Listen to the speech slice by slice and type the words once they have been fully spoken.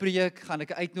preek, gaan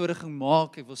ek 'n uitnodiging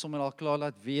maak, ek wil sommer al klaar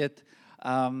laat weet,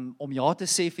 om ja te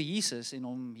sê vir Jesus, en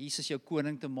om Jesus jou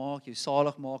koning te maak, jou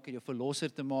saligmaker, jou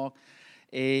verlosser te maak,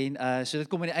 en so dit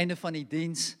kom aan die einde van die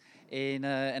diens,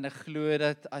 en ek glo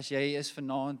dat as jy is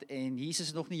vanaand, en Jesus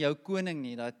is nog nie jou koning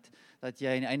nie, dat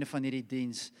jy aan die einde van hierdie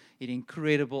diens, hierdie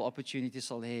incredible opportunity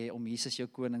sal hê, om Jesus jou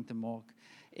koning te maak,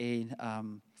 en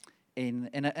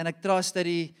ek trust dat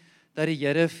die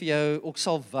Here vir jou ook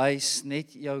sal wys,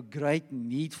 net jou great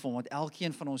need vir hom, want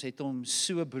elkeen van ons het hom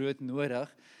so brood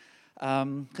nodig.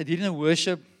 Gedurende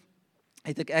worship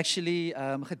het ek actually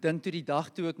gedink toe die dag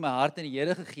toe ek my hart aan die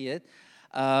Here gegee het.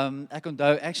 Ek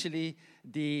onthou actually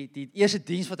die eerste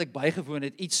diens wat ek bygewoon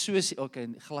het, iets soos, okay,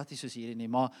 glad nie soos hierdie nie,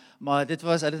 maar dit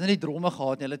was, hulle het nie dromme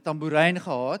gehad nie, hulle het tamboerijn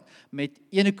gehad, met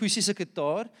een akoestiese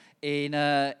gitaar, en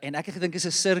ek het gedink is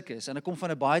 'n sirkus, en ek kom van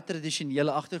 'n baie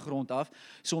tradisionele agtergrond af,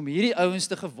 so om hierdie ouens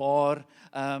te gewaar,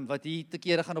 wat hier te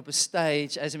kere gaan op 'n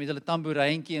stage, as met hulle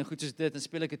tamboerijntjie en goed soos dit, en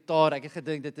speel 'n gitaar, ek het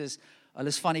gedink dit is,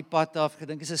 alles van die pad af,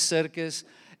 gedink is 'n sirkus,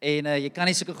 en jy kan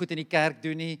nie sulke goed in die kerk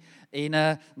doen nie,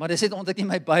 maar dis net omdat ek nie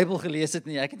my Bybel gelees het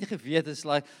nie, ek het nie geweet,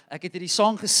 ek het hierdie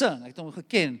sang gesing, ek het hom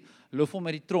geken, loof hom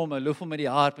met die tromme, loof hom met die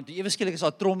harp, en toe ewe skielik is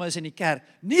daar tromme is in die kerk,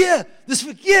 nee, dis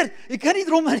verkeerd, jy kan nie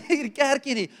dromme in die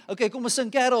kerkie nie, okay, kom ons sing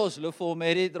carols, loof hom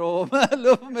met die tromme,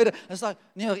 loof hom met die, en sê,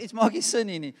 nee, iets maak nie sin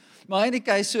nie, maar in die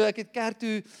keis, so ek het kerk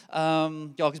toe,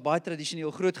 ja, ek is baie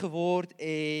tradisioneel groot geword,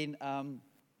 en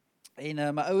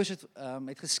my ouers het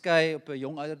geskei op 'n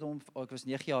jong ouderdom, ek was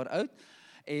 9 jaar oud,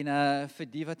 en vir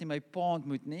die wat nie my pa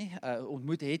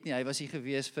ontmoet het nie, hy was hier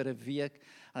gewees vir 'n week,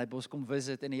 hy het ons kom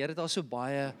visit, en die Here het daar so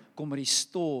baie kom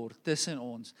restore tussen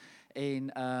ons,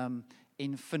 en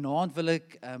vanaand wil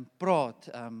ek praat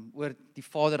oor die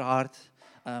Vaderhart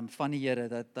van die Here,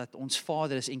 dat ons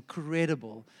Vader is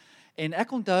incredible, en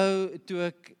ek onthou, toe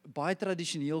ek baie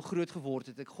tradisioneel groot geword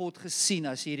het, ek God gesien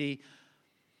as hierdie,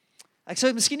 ek sou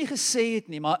dit miskien nie gesê het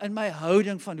nie, maar in my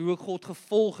houding van hoe ek God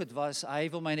gevolg het was, hy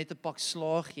wil my net 'n pak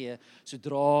slaag gee,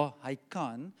 sodra hy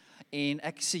kan, en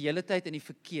ek sê hele tyd in die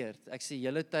verkeerd,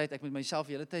 ek moet myself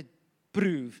hele tyd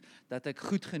prove, dat ek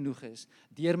goed genoeg is,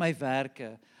 deur my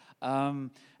werke.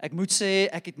 Ek moet sê,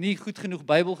 ek het nie goed genoeg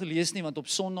Bybel gelees nie, want op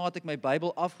Sondag het ek my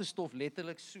Bybel afgestof,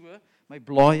 letterlik so, my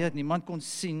blaaie, niemand kon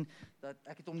sien, dat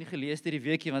ek het hom nie gelees hierdie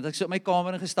weekie, want ek so op my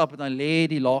kamer ingestap, en dan lê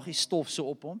die laagie stof so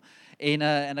op hom, en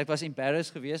ek was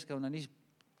embarrassed geweest, ek wou nou nie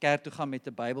kerk toe gaan met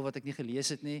 'n Bybel wat ek nie gelees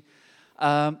het nie.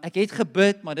 Ek het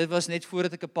gebid, maar dit was net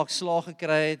voordat ek 'n pak slaag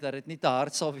gekry het, dat dit nie te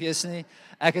hard sal wees nie.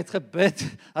 Ek het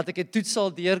gebid, dat ek 'n toets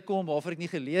sal deurkom, waarvoor ek nie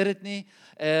geleer het nie.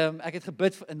 Ek het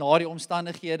gebid na die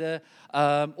omstandighede,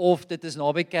 of dit is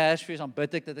naby Kersfees, dan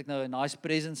bid ek dat ek nou 'n nice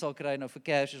present sal kry, nou vir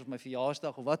Kersfees of my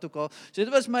verjaarsdag, of wat ook al. So dit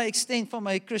was my extent van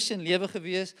my Christian lewe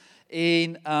gewees,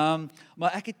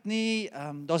 maar ek het nie,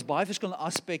 daar's baie verskillende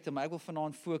aspekte, maar ek wil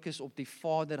vanaand fokus op die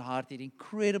Vaderhart, die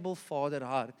incredible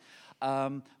Vaderhart,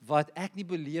 wat ek nie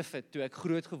beleef het toe ek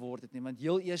groot geword het nie, want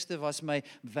heel eerste was my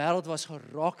wêreld was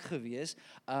geraak gewees,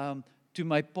 toe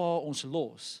my pa ons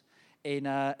los, en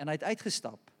hy het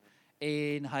uitgestap,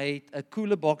 en hy het 'n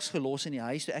koele boks gelos in die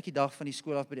huis, toe ek die dag van die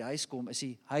skool af by die huis kom, is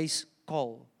die huis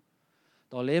kaal,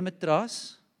 daar lê 'n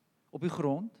matras op die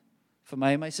grond, vir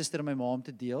my en my suster en my ma om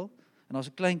te deel, en daar's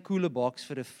 'n klein koele boks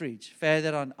vir 'n fridge,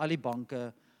 verder aan al die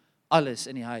banke, alles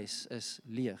in die huis is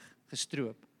leeg,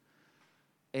 gestroop.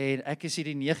 En ek is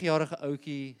hierdie 9-jarige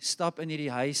ouetjie, stap in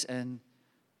hierdie huis in,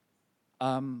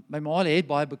 my ma het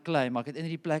baie beklei, maar ek het in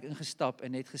hierdie plek ingestap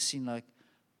en net gesien, like,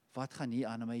 wat gaan hier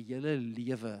aan, en my hele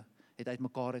lewe het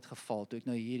uitmekaar uitgeval, toe ek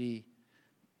nou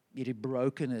hierdie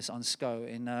brokenness aanskou,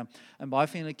 en baie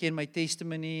van julle ken my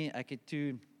testimony, ek het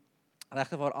toe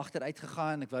regtig waar agteruit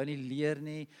gegaan, ek wou nie leer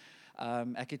nie,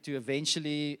 ek het toe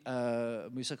eventually,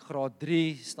 moes ek graad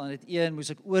 3, standaard 1, moes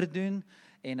ek oordoen,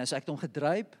 en so ek het hom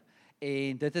gedryp,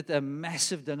 en dit het 'n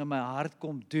massive ding in my hart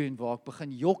kom doen, waar ek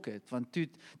begin jok het, want toe,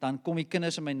 dan kom die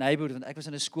kinders in my neighborhood, want ek was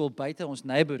in 'n skool buite ons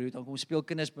neighborhood, dan kom speel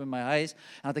kinders by my huis,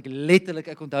 en had ek letterlik,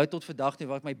 ek onthou tot vandag toe,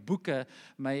 waar ek my boeke,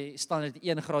 my standaard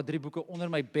 1 graad 3 boeke onder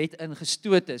my bed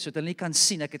ingestoot het, sodat hulle nie kan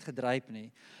sien ek het gedryp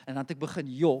nie, en dan het ek begin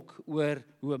jok oor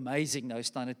hoe amazing nou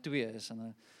standaard 2 is,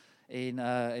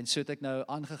 en so het ek nou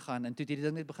aangegaan, en toe het hierdie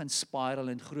ding net begin spiral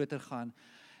en groter gaan,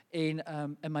 en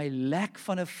in my lack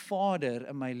van 'n vader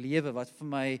in my lewe, wat vir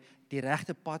my die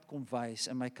regte pad kon wys,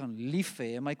 en my kan lief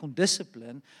hê, en my kon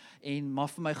dissipline, en maar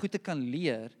vir my goed te kan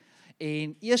leer,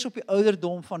 en eers op die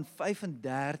ouderdom van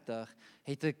 35,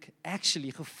 het ek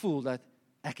actually gevoel, dat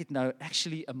ek het nou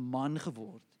actually 'n man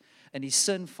geword, in die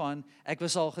sin van, ek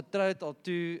was al getroud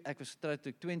toe ek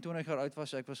 22 jaar oud was,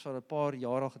 so ek was vir 'n paar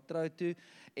jaar al getroud toe,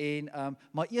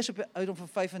 maar eers op die ouderdom van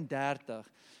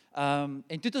 35, En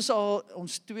toe het ons al,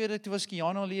 ons tweede, toe was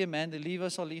Kiana al hier, Amanda Lee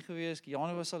was al hier gewees,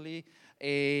 Kiana was al hier,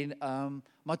 en,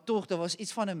 maar tog, daar was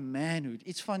iets van 'n manhood,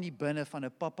 iets van die binne, van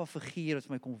 'n pappa figuur wat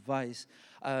vir my kon wys,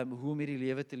 hoe om hierdie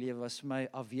lewe te lewe, was vir my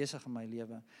afwesig in my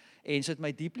lewe. En so het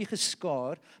my dieply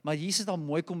geskaar, maar Jesus het al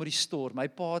mooi kom restore. My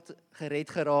pa het gered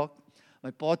geraak,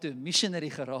 my pa het 'n missionary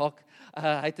geraak,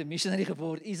 hy het 'n missionary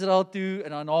geword Israel toe,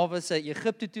 en daarna was hy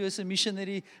Egipte toe as 'n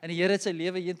missionary, en die Here het sy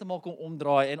lewe heeltemal kom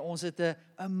omdraai, en ons het 'n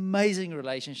amazing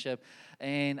relationship,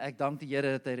 en ek dank die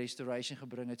Here dat hy restoration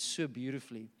gebring het, so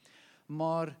beautifully.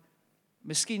 Maar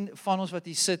miskien van ons wat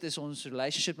hier sit, is ons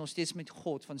relationship nog steeds met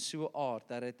God van so 'n aard,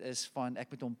 dat dit is van, ek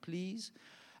moet hom please,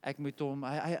 ek moet hom,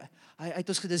 hy het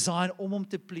ons gedesign om hom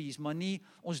te please, maar nie,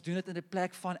 ons doen dit in 'n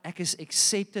plek van, ek is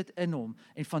accepted in hom,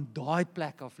 en van daai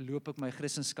plek af loop ek my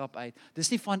Christendom uit. Dis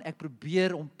nie van, ek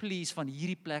probeer om please van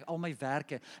hierdie plek, al my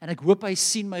werke, en ek hoop hy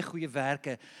sien my goeie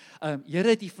werke. Here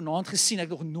het hier vanaand gesien, ek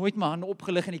het nog nooit my hande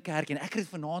opgelig in die kerk, en ek het dit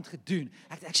vanaand gedoen.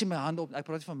 Ek sien my hande op, ek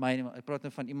praat nie van my nie, maar ek praat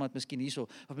nou van iemand miskien hierso,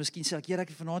 of miskien sê ek, Here, ek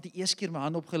het vanaand die eerste keer my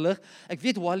hande opgelig. Ek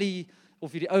weet Wally,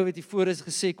 of hierdie ou wat hier voor is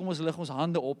gesê, kom ons lig ons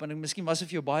hande op, en miskien was dit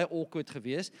vir jou baie awkward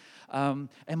geweest,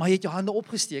 en maar jy het jou hande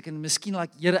opgesteek, en miskien,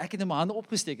 like, Here, ek het nou my hande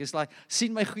opgesteek, is like,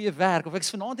 sien my goeie werk, of ek is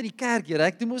vanaand in die kerk, Here,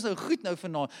 ek doen mos nou goed nou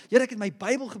vanaand, Here, ek het my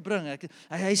Bybel gebring,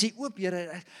 hy sê oop,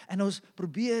 Here, en ons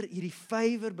probeer hierdie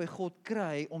favour by God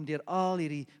kry, om deur al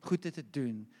hierdie goede te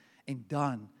doen, en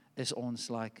dan is ons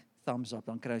like, thumbs up,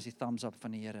 dan kry ons die thumbs up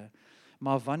van die Here.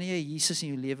 Maar wanneer jy Jesus in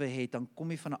jou lewe het, dan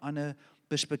kom jy van 'n ander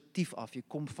perspektief af, jy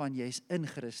kom van, jy is in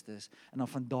Christus, en dan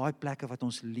van daai plekke wat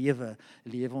ons lewe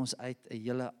ons uit 'n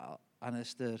hele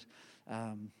anderster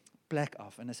plek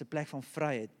af, en dit is 'n plek van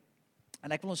vryheid.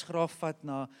 En ek wil ons graag vat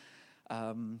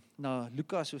na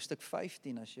Lukas hoofstuk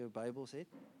 15, as jy jou Bybels het.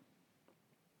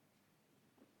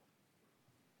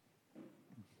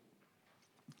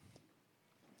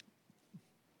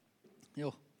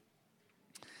 Jo.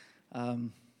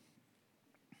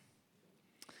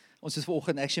 Ons is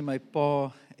vanoggend actually my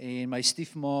pa en my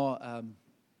stiefma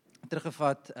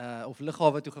teruggevat, of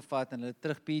lughawe toe gevat, en hulle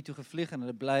terug Pier toe gevlieg, en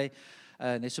hulle bly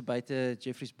net so buite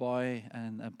Jeffreys Bay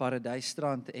en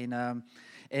Paradysstrand, en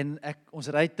ons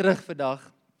ry terug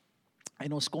vandag,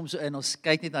 en ons kom so in, ons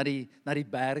kyk net na die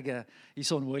berge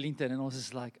hier in Wellington, en ons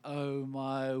is like, oh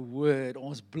my word,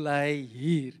 ons bly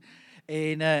hier.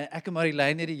 En ek en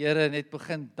Marilyn het die Here net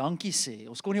begin dankie sê.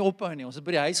 Ons kon nie ophou nie. Ons het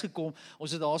by die huis gekom.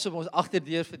 Ons het daarso by ons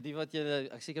agterdeur, vir die wat julle,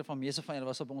 ek seker van meeste van julle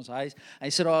was op ons huis. Hy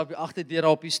sit daar op die agterdeur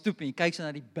op die stoep, en jy kyk so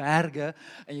na die berge,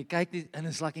 en jy kyk net, en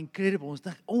it's like incredible. Ons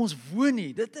dink, ons woon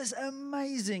hier. Dit is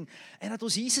amazing. En dat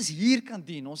ons Jesus hier kan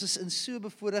dien. Ons is in so 'n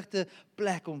bevoordeelde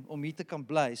plek om hier te kan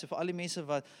bly. So vir al die mense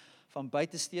wat van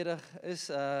buitestedig is,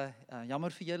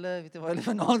 jammer vir julle, weet jy waar julle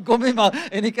vanaand kom nie, maar,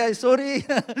 en ek sê, sorry,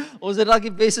 ons het dalk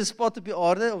die beste spot op die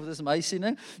aarde, of dis my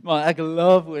siening, maar ek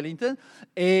love Wellington,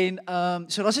 en,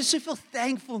 so daar is soveel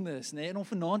thankfulness, nee, en om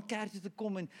vanaand kerk toe te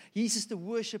kom, en Jesus te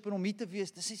worship, en om hier te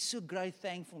wees, dis so great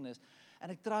thankfulness, en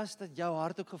ek trust dat jou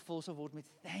hart ook gevul sal word met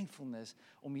thankfulness,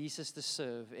 om Jesus te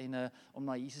serve, en om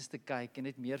na Jesus te kyk, en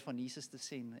net meer van Jesus te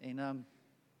sien, en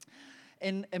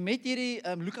met hierdie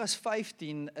Lukas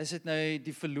 15 is dit nou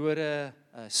die verlore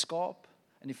skaap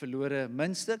en die verlore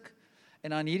muntstuk,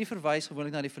 en dan hierdie verwys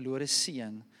gewoonlik na die verlore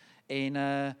seun,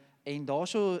 en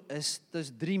daarso is dis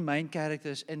 3 main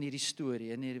characters in hierdie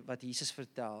storie, wat Jesus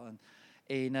vertel,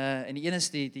 en die een is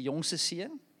die jongste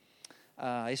seun,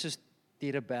 hy is soos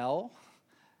die rebel,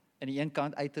 aan die een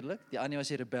kant uiterlik, die ander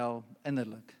was die rebel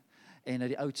innerlik, en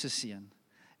die oudste seun,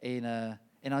 en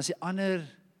dan is die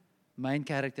ander main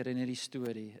character in hierdie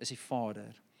storie is die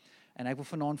vader. En ek wil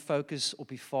vanaand fokus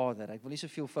op die vader. Ek wil nie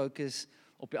soveel fokus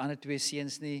op die ander 2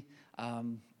 seuns nie.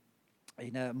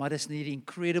 Maar dis nie die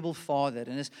incredible vader.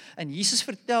 En Jesus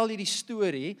vertel hierdie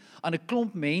storie aan 'n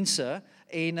klomp mense.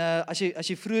 En as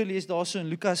jy vroeër lees daarso in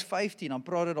Lukas 15, dan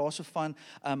praat dit daarso van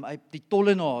die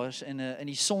tollenaars en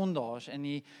die sondaars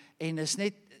en is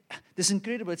net, dis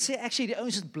incredible. Dit sê actually die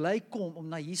ouens het bly kom om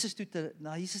na Jesus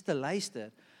te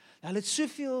luister. Hulle het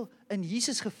soveel in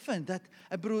Jesus gevind, dat,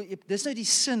 dis nou die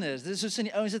sinners, dis soos in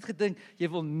die ouens het gedink, jy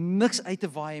wil niks uit te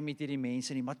waai met hierdie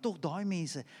mense nie, maar tog daai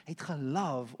mense het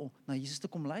gelove om na Jesus te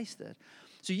kom luister.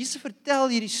 So Jesus vertel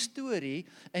hierdie storie,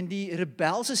 en die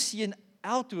rebelse seun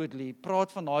outwardly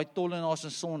praat van daai tollenaars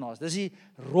en sonnaars. Dis die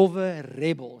rowwe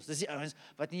rebels. Dis die ouens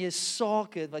wat nie 'n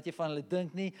saak het wat jy van hulle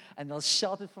dink nie en hulle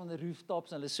shout it from the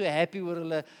rooftops en hulle is so happy oor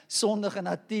hulle sondige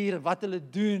natuur en wat hulle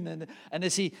doen en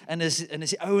is die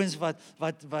ouens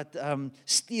wat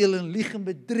steel en lieg en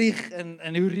bedrieg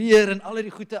en hoereer en al die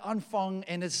goede aanvang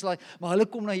en dit's like, maar hulle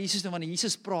kom na Jesus en wanneer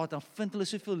Jesus praat dan vind hulle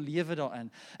soveel lewe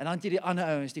daarin. En dan het jy die ander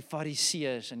ouens, die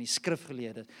fariseërs en die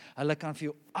skrifgeleerdes. Hulle kan vir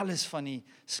jou alles van die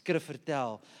skrif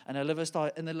vertel en hulle was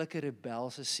daai innerlike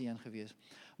rebelse seun gewees.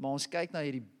 Maar ons kyk na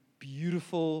hierdie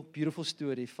beautiful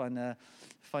storie van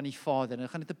die Vader. En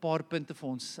ek gaan net 'n paar punte vir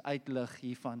ons uitlig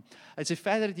hiervan. Hy sê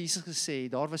verder het Jesus gesê,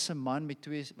 daar was 'n man met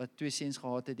wat twee seuns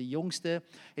gehad het. Die jongste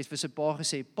het vir sy pa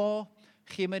gesê, pa,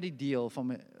 gee my die deel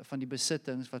van die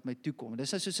besittings wat my toekom. Dis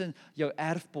soos in jou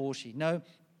erfporsie. Nou,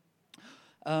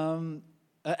 'n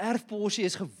erfporsie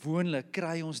is gewoonlik,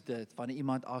 kry ons dit, wanneer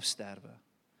iemand afsterwe.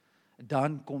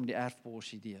 Dan kom die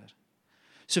erfporsie deur.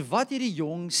 So wat het die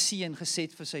jong seun gesê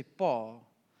vir sy pa,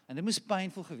 en dit moes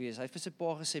pynvol gewees, hy het vir sy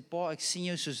pa gesê, pa, ek sien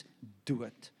jou soos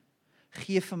dood.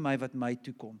 Gee vir my wat my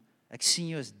toekom. Ek sien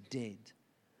jou as dead.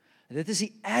 En dit is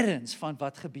die erns van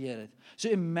wat gebeur het. So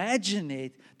imagine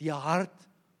net die hart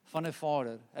van 'n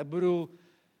vader. Ek bedoel,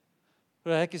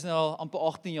 ek is nou al amper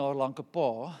 18 jaar lank 'n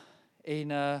pa,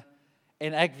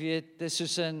 en ek weet, dis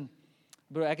soos in,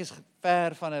 ek is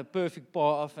ver van 'n perfect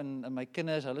pa af en my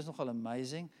kinders, hulle is nogal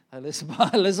amazing. Hulle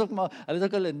is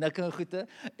ook hulle nikke en goede.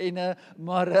 En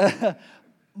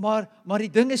maar die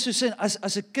ding is soos in,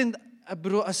 as 'n kind,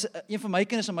 as een van my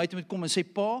kinders aan my toe moet kom en sê,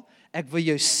 pa, ek wil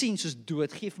jou sien soos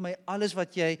dood. Gee vir my alles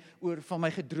wat jy van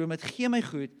my gedroom het. Gee my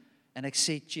goed en ek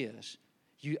sê cheers.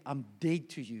 I'm dead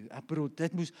to you. Ek bedoel,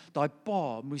 daai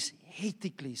pa moes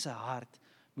hectically sy hart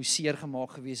moes seer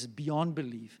gemaak gewees het, beyond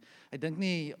belief. Ek dink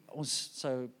nie ons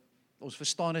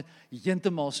verstaan dit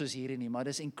heeltemal soos hierdie nie, maar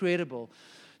dis incredible.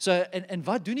 So en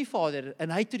wat doen die Vader? En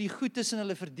hy het toe die goed tussen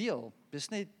hulle verdeel. Dis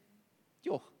net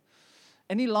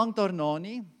En nie lank daarna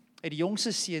nie, het die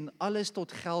jongste seun alles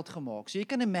tot geld gemaak. So jy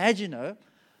kan imagine nou,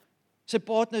 sy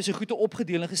pa het nou sy goede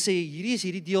opgedeel en gesê, hierdie is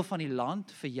hierdie deel van die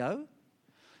land vir jou.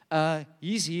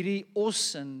 Hier is hierdie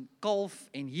os en kalf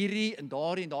en hierdie en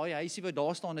daai huisie wat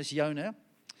daar staan is joune.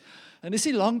 En dis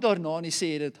nie lank daarna nie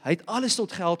sê dit, hy het alles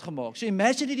tot geld gemaak. So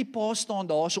imagine die pa staan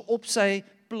daar so op sy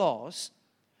plaas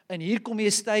en hier kom die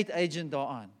estate agent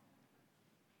daaraan.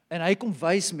 En hy kom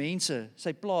wys mense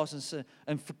sy plaas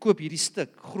en verkoop hierdie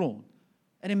stuk grond.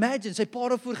 En imagine, sy pa het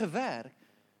daarvoor gewerk.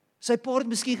 Sy pa het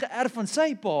miskien geërf van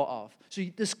sy pa af. So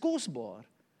dit is kosbaar.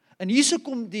 En hierso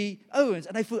kom die ouens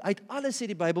en hy het alles sê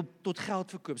die Bybel tot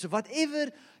geld verkoop. So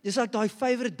whatever, dis like daai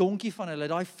favorite donkie van hulle,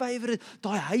 daai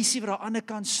huisie wat daar aan die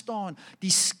kant staan,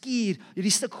 die skuur,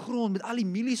 hierdie stuk grond met al die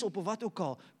milies op of wat ook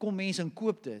al, kom mense en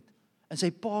koop dit. En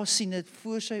sy pa sien dit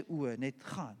voor sy oë net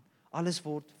gaan. Alles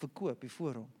word verkoop hier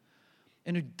voor hom.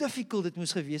 En hoe difficult dit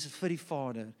moes gewees het vir die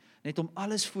Vader, net om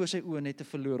alles voor sy oë net te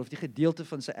verloor, of die gedeelte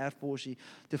van sy erfporsie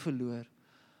te verloor.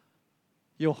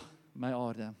 My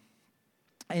aarde.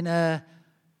 En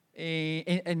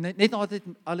net nadat hy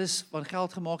alles van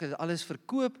geld gemaak het, alles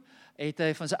verkoop, het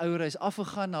hy van sy ouer huis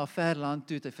afgegaan na 'n ver land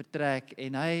toe, het hy vertrek,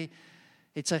 en hy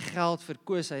het sy geld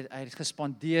verkoos, hy het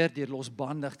gespandeer deur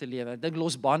losbandig te lewe. Ek dink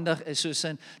losbandig is soos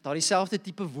in daardie selfde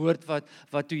tipe woord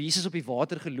wat toe Jesus op die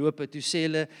water geloop het, toe sê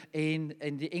hulle,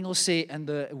 en die Engels sê, and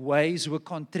the waves were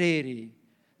contrary.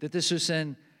 Dit is soos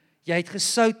in, jy het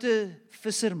gesoute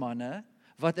vissermanne,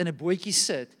 wat in 'n bootjie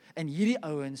sit, en hierdie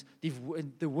ouens,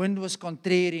 the wind was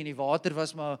contrary, en die water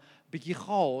was maar bietjie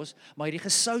chaos, maar hierdie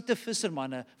gesoute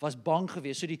vissermanne was bang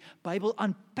geweest. So die Bybel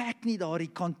unpack nie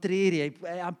daardie contrary,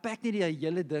 hy unpack nie die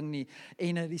hele ding nie,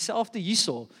 en dieselfde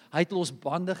hierso, hy het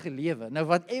losbandig gelewe. Nou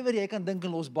whatever jy kan dink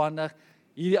in losbandig,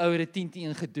 hierdie ouer het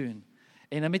 10-10 gedoen.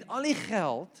 En dan met al die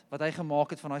geld, wat hy gemaak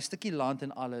het van daai stukkie land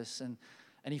en alles, en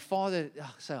die Vader,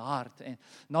 sy hart, en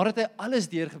nadat hy alles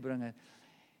deurgebring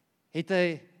het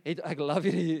hy, ek love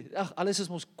hierdie, alles is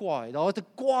mos kwaai. Daar het 'n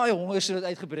kwaai hongersnood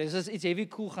uitgebreek. Dit is iets heavy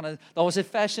cool gaan. Daar was 'n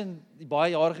fashion die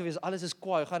baie jare gewees, alles is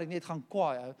kwaai. Gaan ek nie, dit gaan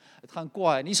kwaai. Dit gaan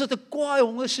kwaai. En hier's 'n kwaai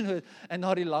hongersnood in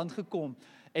na die land gekom.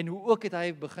 En hoe ook het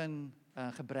hy begin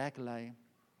gebrek ly.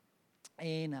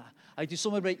 En hy het toe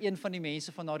sommer by een van die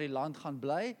mense van daardie land gaan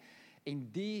bly, en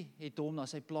die het hom na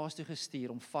sy plaas toe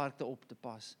gestuur om varke op te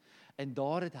pas. En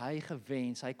daar het hy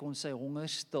gewens, hy kon sy honger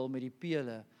stil met die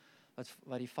pele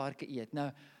wat die varke eet.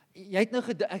 Nou, jy het nou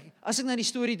as ek nou die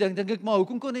storie dink ek maar,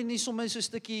 hoekom kon hy nie sommer so 'n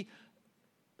stukkie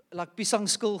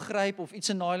piesangskil gryp, of iets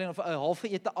in daai lyn, of 'n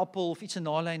halfgeëte appel, of iets in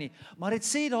daai lyn nie. Maar dit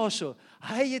sê daarso,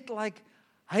 hy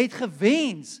het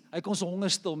gewens, hy kon sy honger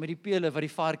stil met die pele wat die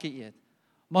varke eet.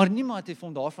 Maar niemand het vir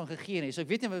hom daarvan gegee nie. So ek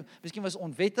weet nie, miskien was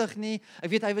onwettig nie. Ek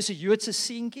weet hy was 'n Joodse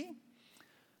seentjie.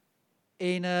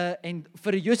 En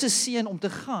vir 'n Joodse seun om te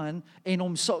gaan en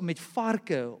om so met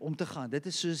varke om te gaan, dit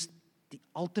is soos die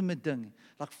ultimate ding.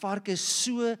 Like varke is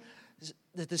so,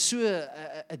 dit is so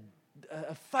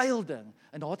 'n vuil ding.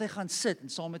 En daar het hy gaan sit en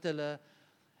saam met hulle.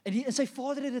 En sy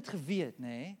vader het dit geweet,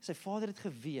 nê? Sy vader het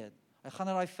geweet. Hy gaan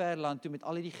na daai ver land toe met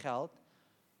al hierdie geld.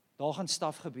 Daar gaan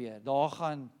staf gebeur. Daar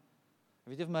gaan, ek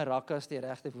weet nie of my rakkas die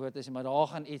regte woord is, maar daar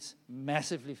gaan iets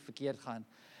massively verkeerd gaan.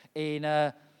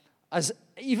 En as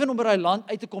even om by daai land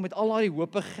uit te kom met al daai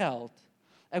hope geld.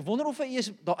 Ek wonder of hy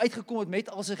eers daar uitgekom het met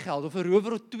al sy geld of 'n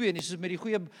rower of twee, nie soos met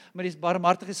die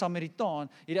barmhartige Samaritaan,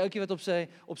 hierdie ouetjie wat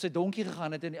op sy donkie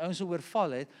gegaan het en die ouens so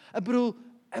oorval het. Ek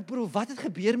bedoel, wat het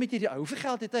gebeur met hierdie ou? Hoeveel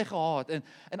geld het hy gehad?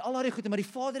 En al daai goede, maar die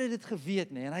vader het dit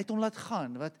geweet, nê, en hy het hom laat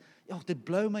gaan. Wat dit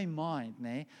blow my mind,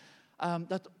 nê.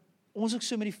 Dat ons ook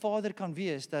so met die Vader kan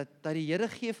wees, dat die Here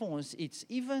gee vir ons iets,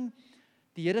 even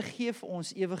die Here gee vir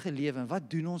ons ewige lewe, en wat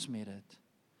doen ons met dit?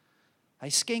 Hy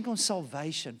skenk ons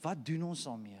salvation, wat doen ons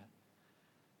daarmee?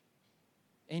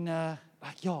 En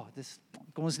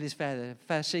kom ons lees verder,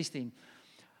 vers 16.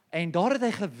 En daar het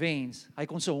hy gewens, hy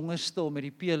kon sy honger stil met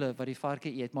die pele wat die varke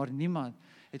eet, maar niemand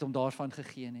het hom daarvan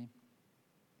gegee nie.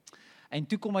 En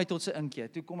toe kom hy tot sy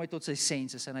inkeer, toe kom hy tot sy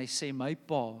senses, en hy sê, my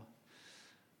pa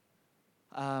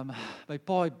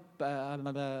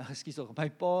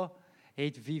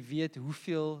het wie weet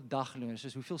hoeveel daglooners,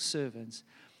 dus hoeveel servants,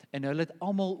 en hulle het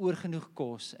almal oorgenoeg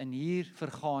kos, en hier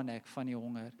vergaan ek van die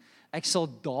honger. Ek sal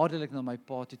dadelik na my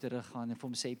pa toe teruggaan, en vir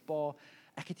hom sê, pa,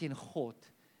 ek het teen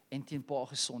God, en teen pa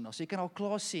gesondig. So jy kan al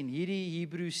klaar sien, hierdie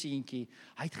Hebreë seentjie,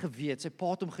 hy het geweet, sy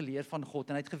pa het hom geleer van God,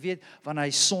 en hy het geweet, wanneer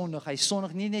hy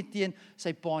sondig nie net teen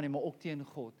sy pa nie, maar ook teen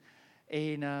God.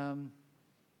 En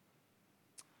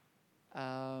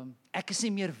ek is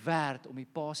nie meer werd om die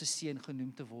pa se seun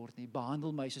genoem te word nie,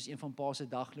 behandel my soos een van pa se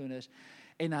dagloners,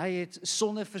 en hy het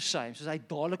sonder versuim, soos hy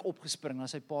dadelik opgespring na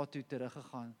sy pa toe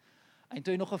teruggegaan, en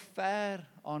toe hy nog 'n ver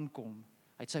aankom,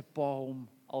 hy het sy pa hom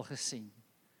al gesien,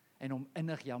 en hom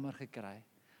innig jammer gekry,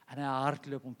 en hy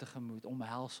hardloop hom tegemoet,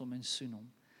 omhels hom en soen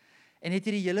hom, en het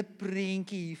hierdie hele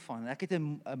prentjie hiervan, ek het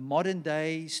 'n modern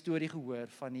day storie gehoor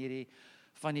van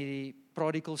hierdie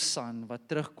prodigal son wat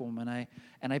terugkom,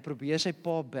 en hy probeer sy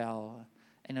pa bel,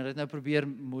 en hy het nou probeer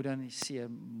modernize,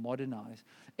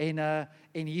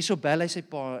 en hierso bel hy sy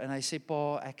pa, en hy sê,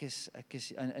 pa, ek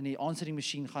is in die answering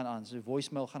machine gaan aan, so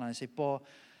voicemail gaan aan, en sê, pa,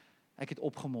 ek het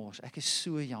opgemors, ek is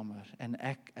so jammer, en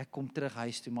ek kom terug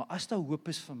huis toe, maar as daar hoop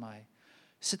is vir my,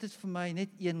 sit dit vir my net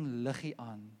een liggie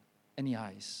aan, in die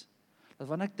huis, dat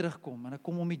wanneer ek terugkom, en ek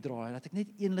kom om die draai, dat ek net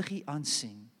een liggie aan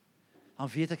sien, dan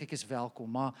weet ek is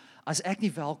welkom, maar as ek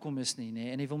nie welkom is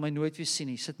nie, en hy wil my nooit weer sien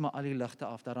nie, sit maar al die ligte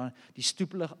af, daaraan, die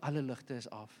stoeplig, alle ligte is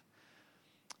af.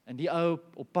 En die ou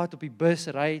op pad op die bus,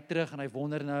 ry terug, en hy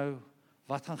wonder nou,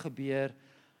 wat gaan gebeur,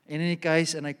 en in die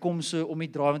keis, en hy kom so om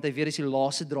die draai, want hy weet is die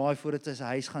laaste draai, voordat hy sy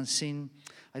huis gaan sien,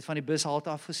 hy het van die bushalte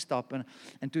afgestap,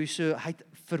 en toe hy so, hy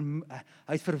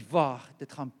het verwag,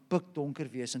 dit gaan pikdonker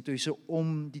wees, en toe hy so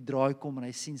om die draai kom, en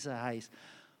hy sien sy huis,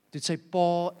 toe sy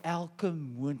pa elke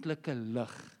moontlike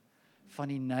lig van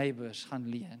die neighbors gaan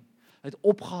leen. Het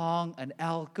opgehang in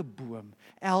elke boom,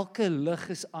 elke lig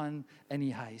is aan in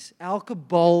die huis, elke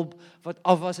bulb wat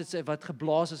af was, wat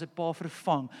geblaas is, sy pa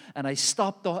vervang, en hy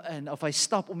stap daarin, of hy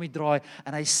stap om die draai,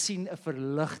 en hy sien 'n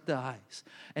verligte huis.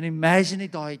 En imagine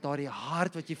net daai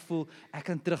hart wat jy voel, ek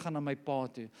kan teruggaan na my pa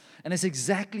toe. En is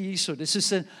exactly hierso, dis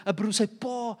soos 'n broer, sy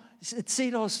pa, dit sê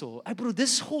daar so, ek bedoel,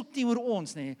 dis God teenoor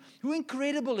ons, nê. Hoe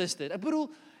incredible is dit? Ek bedoel,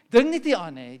 dink net hier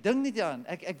aan, nê, dink net hier aan.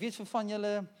 Ek weet vir van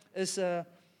julle is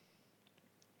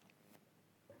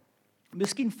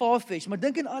miskien farfetched, maar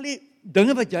dink aan al die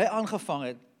dinge wat jy aangevang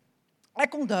het.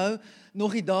 Ek onthou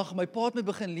nog die dag, my pa het my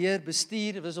begin leer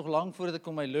bestuur, dit was nog lank voordat ek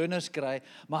kon my learners kry,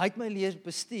 maar hy het my leer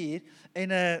bestuur,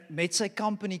 en met sy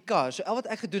company car, so al wat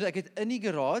ek gedoen het, ek het in die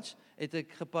garage, het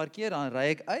ek geparkeer, dan ry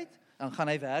ek uit, dan gaan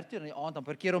hy werk toe, en in die aand, dan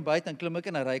parkeer hom buite, dan klim ek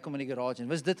en dan ry ek om in die garage, en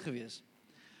was dit gewees.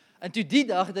 En toe die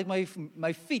dag het ek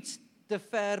my fiets te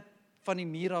ver van die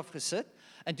muur af gesit,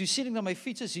 en toe sien ek dat my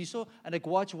fiets is hierso, en ek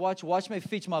watch my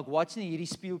fiets, maar ek watch nie hierdie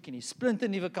speeltjie nie, splinte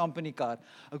nuwe company car,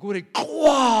 ek hoor ek,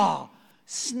 kwaa,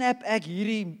 snap ek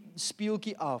hierdie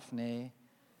speeltjie af, nê,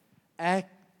 ek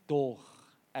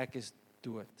is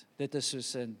dood, dit is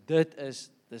soos dit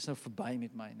is nou verby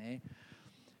met my, nê,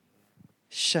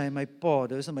 my pa,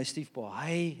 dit was nou my stiefpa,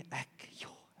 ek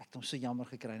het hom so jammer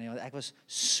gekry, nee, want ek was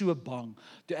so bang,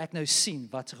 toe ek nou sien,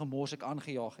 wat se gemors ek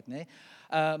aangejaag het, nee.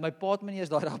 My pa het my nie eens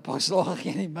daai dag pak slaag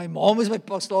gegee nie, my ma moes my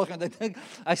pak slaag gee, want ek dink,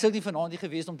 ek sou nie vanaand hier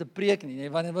gewees om te preek nie,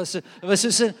 nee, want dit was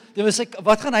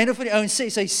wat gaan hy nou vir die ouens sê,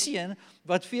 sy seun,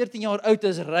 wat 14 jaar oud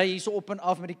is, ry hier so op en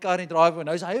af met die kar in die driveway,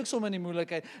 nou is hy ook sommer in die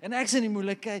moeilikheid, en ek is in die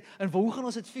moeilikheid, en hoe gaan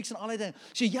ons dit fix en al die ding,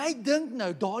 so jy dink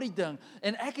nou, daardie ding,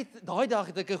 en daai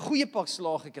dag het ek 'n goeie pak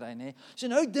slaag gekry, nee, so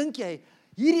nou dink jy,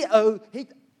 hierdie ou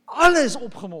het alles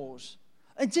opgemors,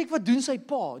 en check wat doen sy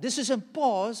pa, dis soos 'n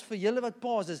paas, vir julle wat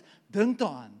paas is, dink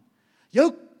daaraan,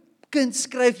 jou kind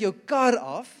skryf jou kar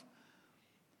af,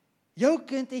 jou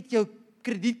kind het jou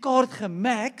kredietkaart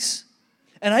gemax,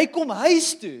 en hy kom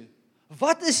huis toe,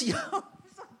 wat is jou,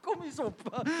 kom eens op,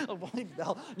 nee,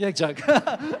 ek joke,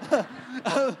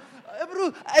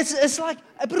 bro, it's like,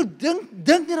 bro,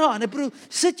 dink daaraan, bro,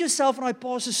 sit jouself in die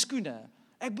pa se skoene,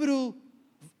 ek bedoel,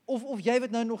 of jy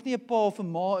wat nou nog nie 'n pa of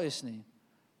 'n ma is nie,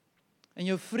 en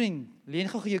jou vriend, leen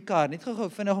gou jou kar, net gou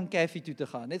vinnig om koffie toe te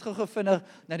gaan, net gou vinnig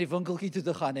na die winkeltjie toe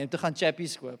te gaan, om te gaan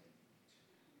chappies koop,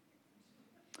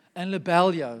 en hulle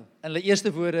bel jou, en hulle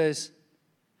eerste woorde is,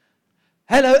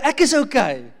 hello, ek is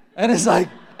okay, en is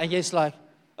like, en jy's like,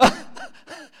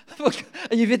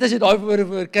 en jy weet as jy daai woorde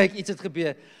hoor, kyk, iets het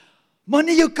gebeur, maar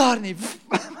nie jou kar nie,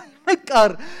 my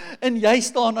kar, en jy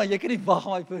staan daar, jy kan nie wag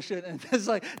om my persoon, en dit is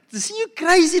like, sien hoe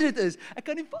crazy dit is, ek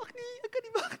kan nie wag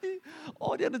nie,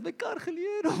 Adrian het my kar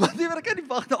geleer, of whatever, ek kan nie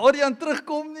wag, Adrian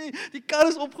terugkom nie, die kar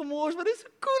is opgemors, maar dit is so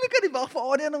cool, ek kan nie wag vir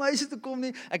Adrian om huis toe kom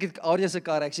nie, ek het Adrian se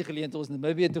kar, ek sê geleend, ons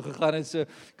Namibië toe gegaan, en so,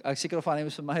 ek seker of hy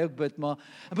moes vir my ook bid, maar,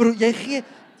 bro, jy gee,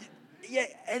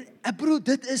 bro,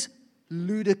 dit is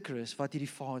ludicrous, wat hierdie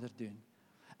Vader doen,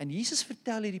 en Jesus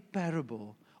vertel hierdie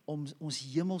parable, om ons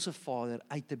hemelse Vader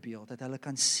uit te beeld, dat hulle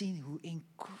kan sien hoe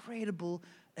incredible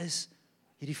is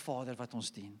hierdie Vader wat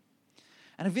ons dien.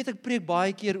 En ek weet ek preek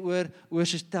baie keer oor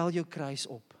soos tel jou kruis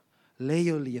op, lê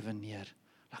jou lewe neer.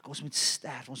 Like ons moet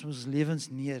sterf, ons moet ons lewens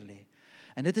neer lê.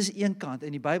 En dit is een kant,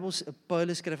 en die Bybel,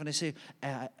 Paulus skryf en hy sê,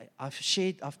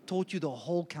 I've taught you the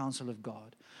whole counsel of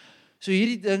God. So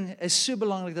hierdie ding is so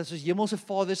belangrik, dat ons hemelse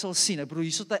Vader sal sien, ek bedoel,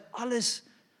 hier sal hy alles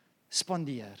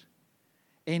spandeer.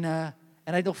 En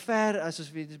hy het nog ver, as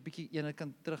ons weet, 'n bietjie ene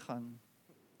kan teruggaan.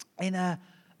 En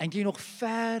jy nog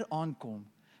ver aankom,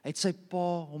 het sy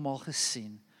pa hom al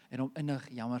gesien en hom innig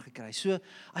jammer gekry. So,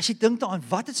 as jy dink daaraan,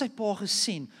 wat het sy pa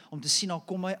gesien om te sien, nou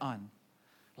kom hy aan?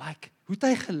 Like, hoe het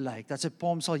hy gelyk dat sy pa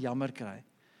hom sal jammer kry?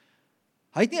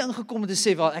 Hy het nie ingekom om te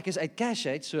sê, wel, ek is uit cash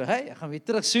uit, so hey, ek gaan weer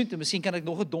terug soontoe, miskien kan ek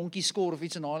nog 'n donkie skor of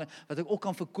iets in hale, wat ek ook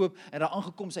kan verkoop, en daar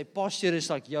aangekom, sy posture is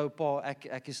like, jou pa,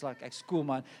 ek is like, ek's cool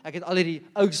man, ek het al hierdie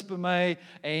ouds by my,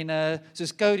 en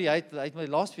soos Cody, hy het my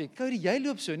laaste week, Cody, jy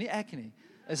loop so, nie ek nie,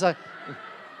 is like,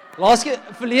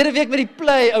 verlede week met die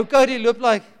play, ou Cody loop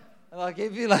like,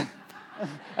 ek feel like,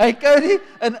 hey Cody,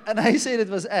 en hy sê dit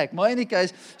was ek, maar in die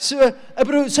case, so,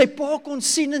 bro, sy pa kon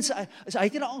sien, en hy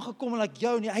het nie daar aangekom, en like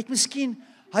jou nie, hy het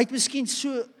miskien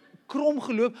so krom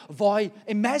geloop, waar hy,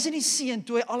 imagine die seun,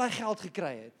 toe hy al die geld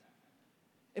gekry het,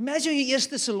 imagine jou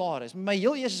eerste salaris, my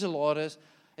heel eerste salaris,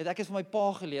 ek het vir my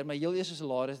pa geleer, my heel eerste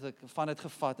salaris, het ek van dit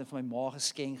gevat, en vir my ma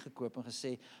geskenk gekoop, en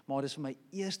gesê, maar dit is vir my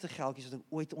eerste geldjies, wat ek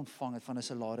ooit ontvang het, van 'n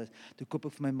salaris, toe koop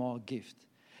ek vir my ma 'n gift,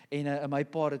 en my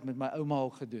pa het met my ouma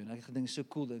ook gedoen. Ek het gedink, so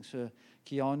cool ding, so,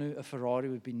 Keanu, a Ferrari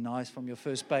would be nice from your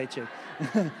first paycheck.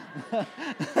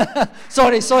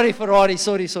 sorry, Ferrari,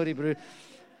 sorry, bro.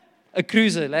 A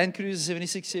cruiser, Land Cruiser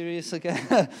 76 series, okay.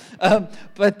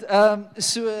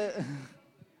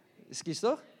 Excuse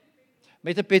toch?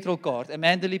 Met 'n petrolkaart, 'n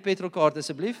Mandely petrolkaart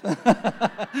asseblief.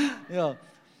 Ja.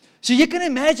 So jy kan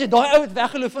imagine, daai ou het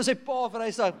weggeloop van sy pa, en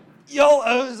hy sê, yo,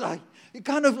 ou, jy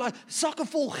kan of like, sakke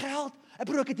vol geld, ek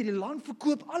bedoel, ek het hierdie land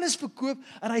verkoop, alles verkoop,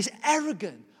 en hy is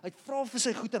arrogant, hy vra vir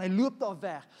sy goed, en hy loop daar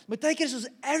weg, maar partykeer is ons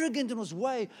arrogant in ons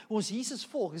way, hoe ons Jesus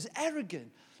volg, is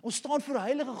arrogant, ons staan voor 'n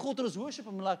heilige God, en ons worship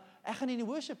hom, like, ek gaan nie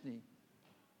worship nie,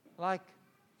 like,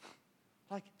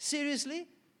 seriously,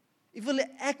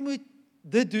 ek moet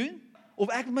dit doen, of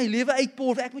ek moet my lewe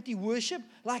uitpoor, of ek moet die worship,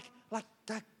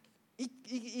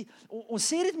 ons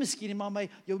sê dit miskien nie, maar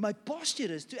my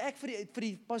posture is, toe ek vir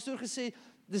die pastoor gesê,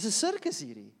 dis 'n sirkus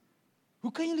hierdie,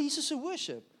 hoe kan julle Jesus so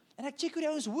worship? En ek check hoe die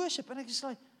ouens worship, en ek is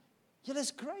like, julle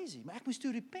is crazy, maar ek moes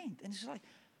toe repent, en ek is like,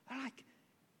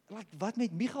 wat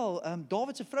met Michael,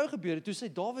 Dawid se vrou gebeur het, toe sy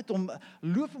Dawid hom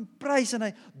loof en prys, en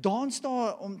hy dans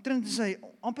daar, omtrent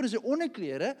amper in sy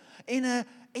onderklere,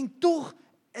 en tog,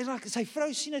 sy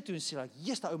vrou sien dit toe, en sê,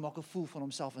 die ou maak 'n fool van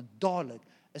homself, en dadelik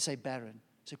is hy barren,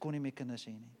 sy kon nie meer kinders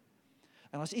hê nie.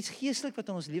 En as iets geestelik wat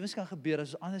in ons lewens kan gebeur,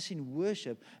 as ons anders sien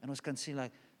worship, en ons kan sê,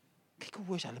 kyk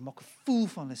hoe hulle maak 'n fool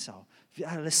van hulle self.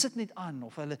 Hulle sit net aan,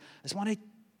 of hulle is maar net,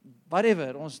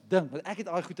 whatever, ons dink, want ek het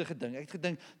al goeie gedink, ek het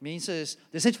gedink, mense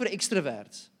dis net vir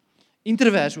extroverts.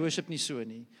 Introverts worship nie so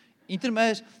nie.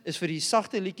 Introverts is vir die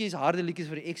sagte liedjies, harde liedjies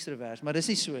vir die extroverts, maar dis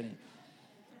nie so nie.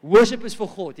 Worship is vir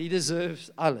God, he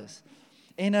deserves alles.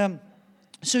 En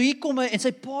so hier kom hy, en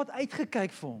sy pa het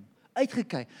uitgekyk vir hom,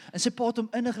 en sy pa het hom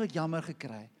inniglik jammer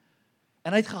gekry,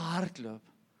 en hy het gehardloop,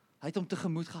 hy het hom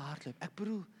tegemoet gehardloop, ek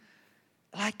bedoel,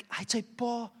 hy het sy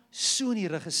pa so in die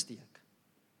rug gesteek,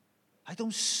 hy het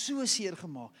hom so seer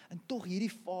gemaak, en tog hierdie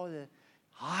vader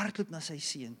hardloop na sy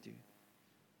seun toe,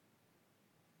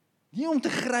 nie om te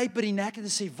gryp by die nek en te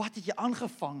sê, wat het jy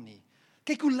aangevang nie,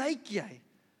 kyk hoe lyk jy,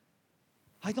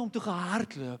 hy het hom toe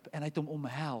gehardloop, en hy het hom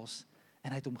omhels,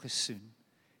 en hy het hom gesoen.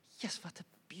 Yes, wat 'n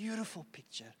beautiful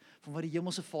picture van wat die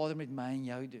hemelse Vader met my en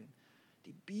jou doen.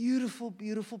 Die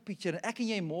beautiful picture. En ek en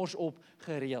jy mors op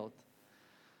gereeld.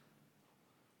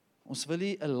 Ons wil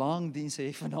nie 'n lang diens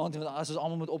hê vanaand, want as ons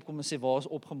almal moet opkom en sê waar ons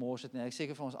opgemors het nie. Ek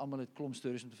seker vir ons almal het klomp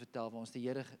stories om te vertel waar ons die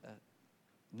Here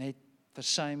net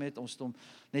versuim het, ons het hom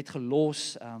net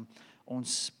gelos,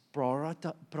 ons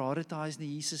prioritize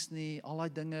nie Jesus nie, al daai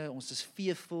dinge, ons is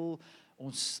fearful,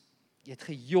 jy het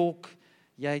gejok,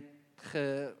 jy het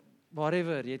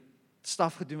whatever, jy het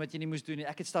staf gedoen wat jy nie moes doen nie,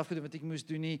 ek het staf gedoen wat ek moes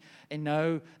doen nie, en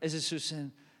nou is dit soos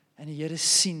en die Here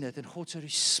sien dit, en God se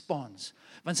respons,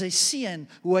 want sy seun,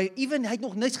 hoe hy het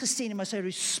nog niks gesê nie, maar sy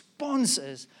respons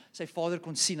is, sy vader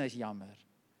kon sien, hy's jammer,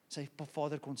 sy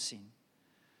vader kon sien.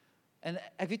 En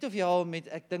ek weet of jy al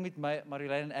ek dink met my,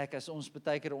 Marilyn en ek, as ons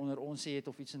baie keer onder ons het,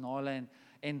 of iets in haar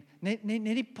en net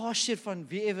die posture van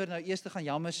wie ever nou eers gaan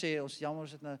jammer sê,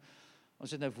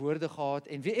 ons het nou woorde gehad,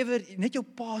 en wie ever, net jou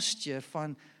posture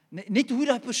van, net hoe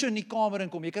die persoon in die kamer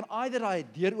inkom, jy kan either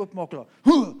die deur oopmaak,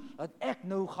 dat ek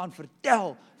nou gaan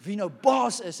vertel, wie nou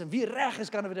baas is, en wie reg is,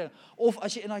 kan vertel, of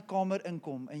as jy in die kamer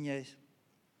inkom, en jy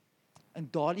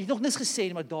het nog niks gesê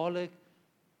nie, maar dadelik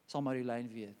sal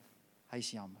Marilyn weet, hy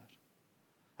is jammer.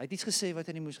 Hy het iets gesê wat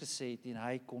hy nie moes gesê het, en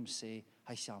hy kom sê,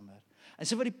 hy is jammer. En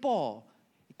so wat die pa,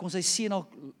 kon sy seun al,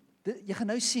 jy gaan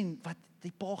nou sien, wat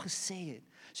die pa gesê het.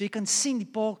 So jy kan sien, die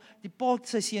pa het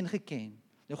sy seun geken.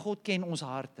 Nou God ken ons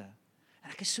harte. En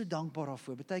ek is so dankbaar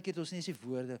daarvoor. Baie keer het ons nie eens die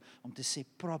woorde om te sê,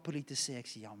 properly te sê, ek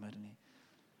is jammer nie.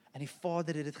 En die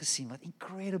vader het dit gesien, wat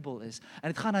incredible is. En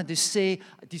het gaan dan te sê,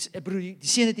 die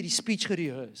seun het hierdie speech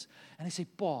gerehearse. En hy sê,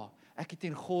 pa, ek het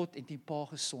teen God en teen pa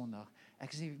gesondig.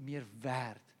 Ek is nie meer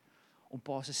werd om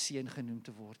pa se seun genoem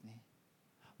te word nie.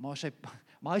 Maar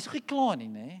hy is geklaar nie,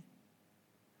 né?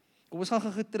 Kom ons gaan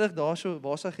gou terug daarso,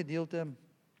 waar is hy gedeelte?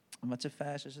 Wat se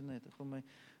vers is dit net? Ek gaan my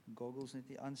goggles net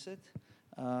hier aansit.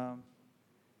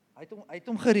 Hy het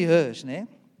hom gerehearse, né?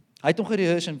 Hy het hom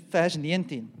gerehearse in vers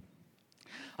 19.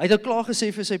 Hy het al klaar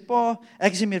gesê vir sy pa,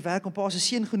 ek is nie meer werk om pa se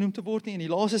seun genoem te word nie, en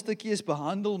die laaste stukkie is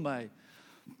behandel my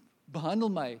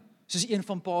soos een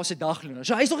van pa se daglooners.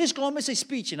 So hy is nog eens klaar met sy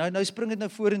speech, en nou spring dit nou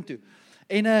vorentoe.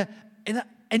 En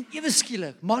ewe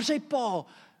skielik, maar sy pa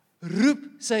roep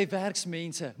sy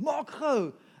werksmense, maak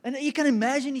gou. En jy kan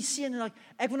imagine die seun,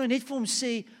 ek wil nou net vir hom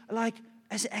sê,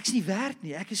 ek is nie werd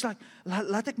nie, ek is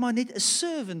laat ek maar net 'n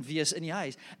servant wees in die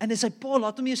huis. En sy pa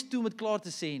laat hom eers toe om dit klaar te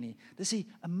sê nie. Dis die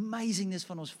amazingness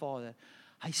van ons Vader.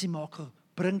 Hy sê, maak gou,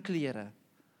 bring klere.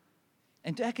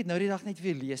 En toe ek het nou die dag net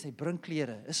weer lees, hy bring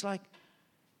klere, is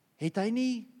het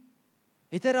hy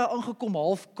daar aangekom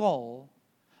half kaal,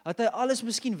 het hy alles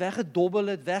miskien weggedobbel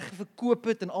het, wegverkoop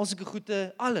het, en al sulke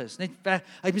goede, alles, net weg,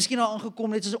 hy het miskien daar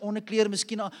aangekom, net as 'n onderklere,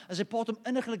 miskien en sy pa het hom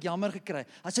inniglik jammer gekry,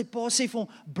 as sy pa sê vir hom,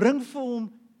 bring vir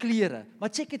hom klere, maar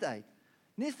check dit uit,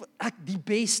 net vir ek die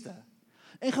beste,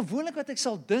 en gewoonlik wat ek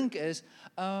sal dink is,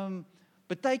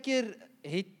 baie keer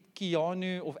het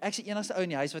Keanu, of ek is die enigste ou in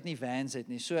die huis wat nie Vans het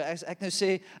nie, so ek nou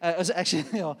sê,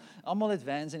 ja, almal het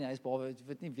Vans in die huis, behalwe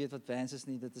wat nie weet wat Vans is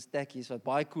nie, dit is tekkies wat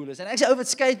baie cool is, en ek is ou wat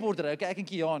skateboard ry, ek en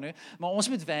Keanu, maar ons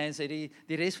moet Vans hê,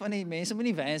 die res van die mense moet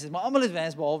nie Vans hê, maar almal het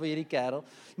Vans behalwe hierdie kerel,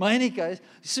 maar in die case,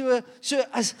 so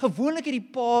as gewoonlik het die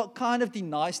pa kind of die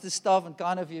nice stuff, en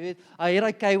kind of, jy weet, hy het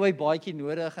die KY baadjie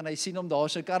nodig, en hy sien hom daar,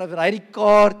 so kind of, ry die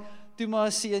kaart, toe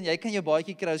maar sien, jy kan jou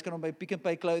baadjie kry, ons kan hom by Pick n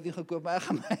Pay clothing gekoop, maar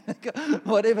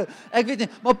whatever, ek weet nie,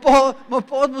 maar pa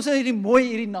het mos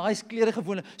hierdie nice klere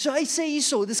gewoonlik, so hy sê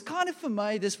hierso, dis kind of vir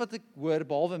my, dis wat ek hoor,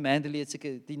 behalwe Mandelie het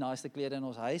seker die nice klere in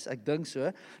ons huis, ek dink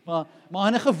so, maar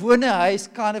in 'n gewone huis,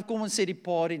 kind of, kom ons sê die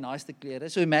pa die nice klere,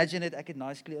 so imagine it, ek het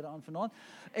nice klere aan vanaand,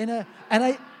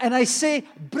 en hy sê,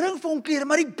 bring vir hom klere,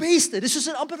 maar die beste, dis soos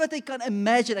amper wat hy kan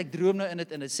imagine, ek droom nou in dit,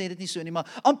 sê dit nie so nie, maar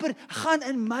amper, gaan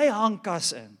in my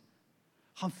hangkas in,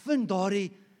 gaan vind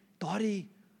daardie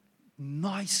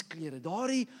nice klere.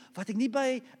 Daardie wat ek nie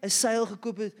by 'n seil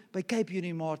gekoop het by Cape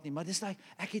Unimart nie, maar dis like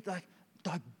ek het like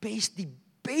die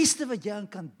beste wat jy aan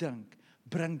kan dink,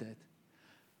 bring dit.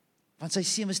 Want sy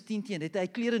seun was 10 teen, het hy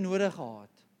klere nodig gehad.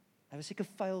 Hy was seker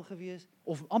vuil geweest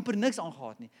of amper niks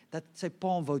aangehad nie, dat sy pa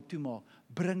hom wou toemaak.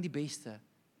 Bring die beste.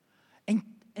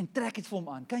 En trek dit vir hom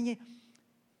aan. Kan jy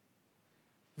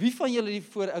Wie van julle die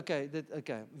voor laat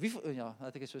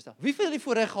ek dit so stel. Wie van julle die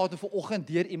voorreg gehad om vanoggend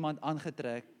deur iemand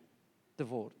aangetrek te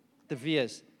word, te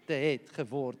wees, te het,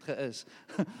 geword, geis?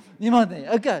 Niemand nie.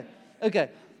 Okay.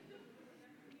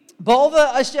 Behalwe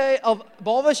as jy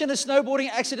in 'n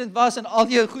snowboarding accident was en al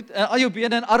jou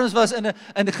bene en arms was in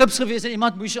 'n gips gewees en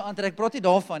iemand moes jou aantrek. Ek praat nie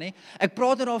daarvan nie. Ek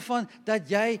praat daarvan dat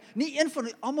jy nie een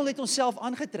van almal het onsself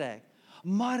aangetrek,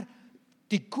 maar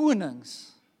die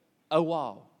konings, oh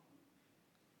wow.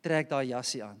 Trek daai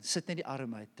jassie aan. Sit net die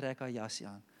arm uit, trek daai jassie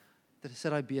aan. Sit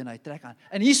daai been uit, trek aan.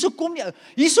 En hierso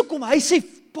kom hy sê,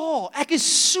 pa, ek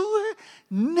is so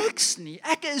niks nie.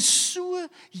 Ek is so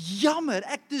jammer.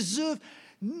 Ek deserve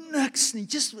niks nie.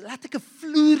 Just laat ek 'n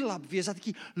vloerlap wees, dat ek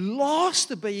die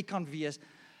laaste by jy kan wees.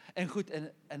 En goed,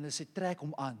 en hulle sê trek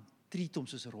hom aan. Treat hom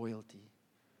soos royalty.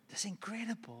 Dis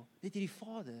incredible. Weet jy die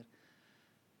Vader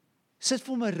sit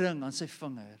vir hom 'n ring aan sy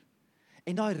vinger.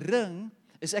 En daai ring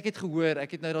ek het gehoor,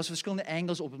 daar's verskillende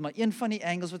angles op het, maar een van die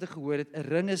angles wat ek gehoor het, 'n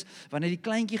ring is, wanneer die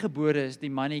kleintjie gebore is,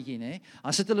 die mannetjie, nê,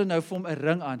 dan sit hulle nou vir hom 'n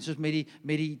ring aan, soos met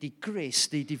die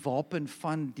crest, die wapen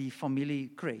van die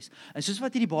familie crest. En soos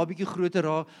wat hierdie babietjie groter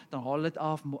raak, dan haal dit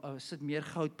af, sit meer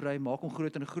goud by, maak hom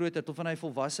groter en groter, tot wanneer hy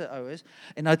volwasse ou is,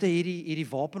 en nou het hy hierdie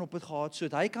wapen op het gehad, so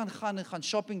hy kan gaan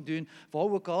shopping doen, waar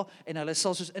ook al, en hulle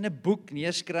sal soos in 'n boek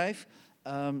neerskryf,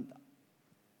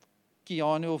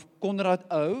 Keanu of Konrad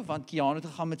ou, want Keanu het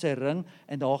gegaan met sy ring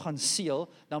en daar gaan seël,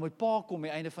 dan moet pa kom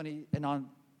die einde van en dan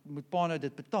moet pa nou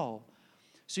dit betaal.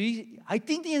 So hy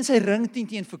 10 teen sy ring 10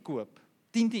 teen verkoop.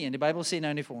 10 teen, die Bybel sê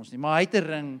nou nie vir ons nie, maar hy het 'n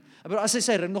ring. Maar as hy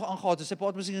sy ring nog aangehad het, sy pa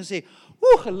het miskien gesê,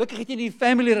 gelukkig het jy nie die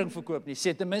family ring verkoop nie.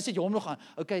 Sê ten minste het jy hom nog aan.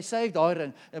 Okay, save daai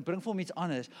ring en bring vir hom iets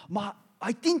anders. Maar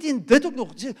hy 10 teen dit ook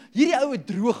nog. Hierdie ou het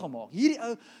droog gemaak. Hierdie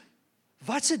ou,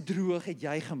 wat se droog het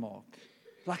jy gemaak?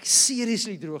 Like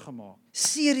seriously droog gemaak.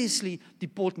 Seriously die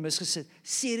pot misgesit.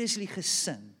 Seriously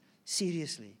gesin.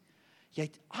 Seriously. Jy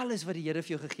het alles wat die Here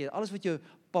vir jou gegee het, alles wat jou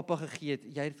pappa gegee het,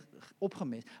 jy het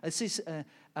opgemes. Hy sê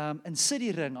in sit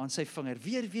die ring aan sy vinger.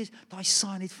 Weer daai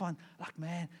sign net van, like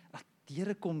man, die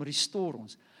Here kom restore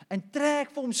ons. En trek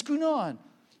vir hom skoene aan.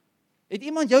 Het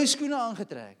iemand jou skoene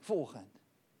aangetrek vanoggend?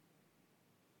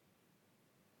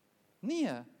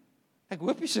 Nee. Ek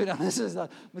hoop nie so, dan is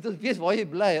dat, moet ons weet waar jy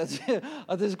bly, as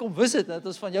ons kom visit, dat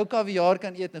ons van jou kaviaar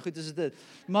kan eet, en goed is dit.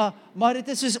 Maar dit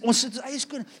is soos, ons sit ons eie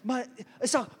skoon, maar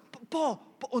is daar, pa,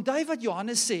 onthou wat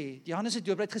Johannes sê, Johannes het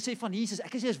doop gesê van Jesus,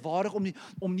 ek is eers waardig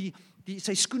om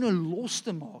sy skoene los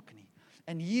te maak nie.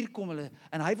 En hier kom hulle,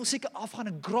 en hy wil seker afgaan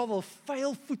en grovel,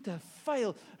 vuil voete,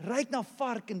 ryk na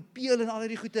vark en peel en al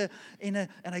die goede, en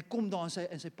hy kom daar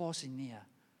en sy pa sê, nee,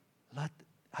 laat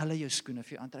hulle jou skoene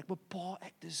vir jou aantrek, maar pa,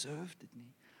 ek deserve dit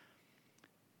nie.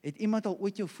 Het iemand al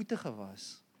ooit jou voete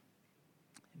gewas?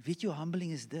 Weet jy hoe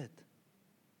humbling is dit?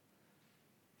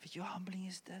 Weet jy hoe humbling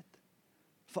is dit?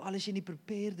 Veral as jy nie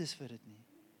prepared is vir dit nie.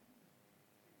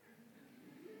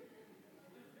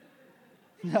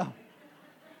 Ja.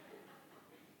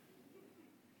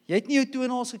 Jy het nie jou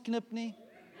toenails geknip nie.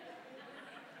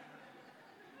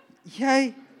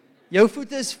 Jou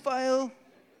voete is vuil.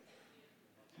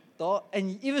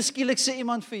 En ewe skielik sê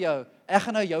iemand vir jou, ek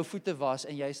gaan nou jou voete was,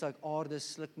 en jy sê, aarde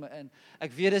sluk my in.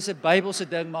 Ek weet, dis 'n Bybelse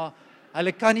ding, maar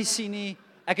hulle kan nie sien nie,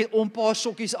 ek het onpaar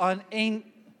sokkies aan, en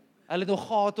hulle het nog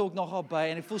gate ook nog by,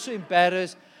 en ek voel so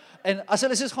embarrassed, en as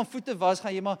hulle soos gaan voete was,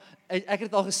 gaan jy maar, ek het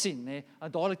dit al gesien, nee,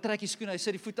 en dadelik trek jy skoene, hy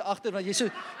sit die voete agter, want jy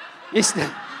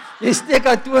steek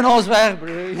uit toenaals weg,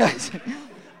 bro,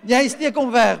 jy steek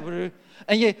hom weg, bro,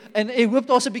 en jy hoop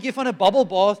daar's 'n bietjie van 'n bubble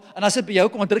bath, en as dit by jou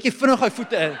kom, dan druk jy vinnig uit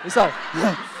voete in, is dat?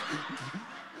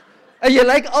 En jy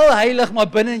lyk al heilig, maar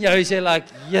binne in jou is jy like,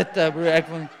 jette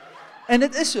bro, en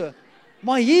dit is so,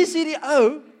 maar hier is hierdie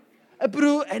ou,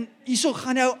 bro, en hierso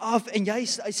gaan jou af, en hy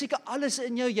seker alles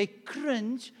in jou, jy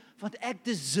cringe, want ek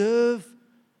deserve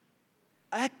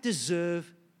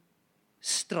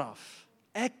straf,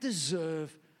 ek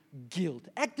deserve guilt,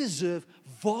 ek deserve,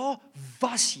 waar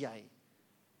was jy?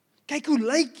 Kyk hoe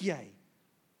lyk jy?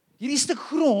 Hierdie stuk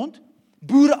grond,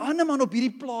 boer 'n ander man op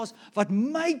hierdie plaas, wat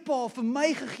my pa vir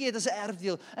my gegee het as 'n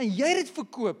erfdeel, en jy het dit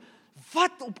verkoop,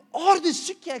 wat op aarde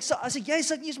soek jy? As jy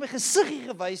sal nie eens my gesiggie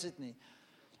gewys het nie.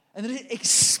 And I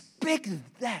expect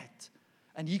that.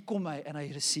 And hier kom hy, and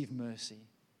I receive mercy.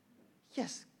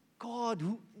 Yes, God,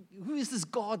 who is this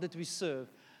God that we serve?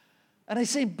 En hy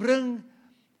sê, bring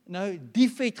nou die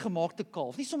vetgemaakte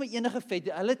kalf, nie sommer enige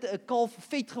vet, hulle het 'n kalf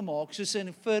vet gemaak, soos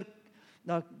in vir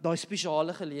daai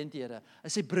spesiale geleenthede. Hy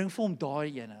sê, bring vir hom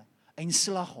daai ene, en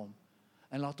slag hom,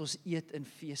 en laat ons eet en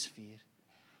feesvier.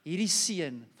 Hierdie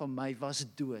seun van my was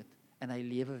dood, en hy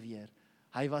lewe weer.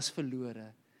 Hy was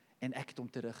verlore, en ek het hom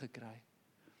teruggekry.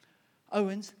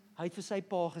 Ouens, hy het vir sy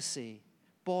pa gesê,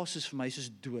 pa soos vir my soos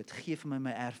dood, gee vir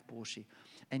my erfporsie.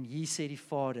 En hier sê die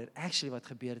vader, actually wat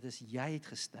gebeur het is, jy het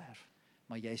gesterf,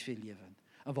 maar jy is weer lewend.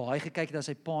 En waar hy gekyk het na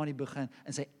sy pa in die begin,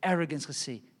 en sy arrogance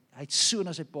gesê, hy het so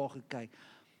na sy pa gekyk,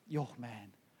 joh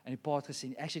man, en die pa het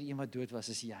gesê, actually die een wat dood was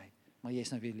is jy, maar jy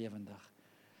is nou weer lewendig.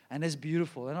 En is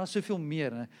beautiful, en daar is soveel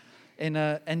meer,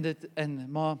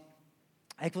 maar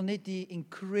ek wil net die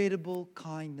incredible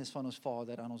kindness van ons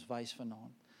Vader aan ons wys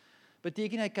vanaand.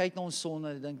 Beteken hy kyk na ons sonde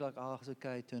en dink like, ag, is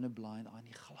okay, turn a blind eye,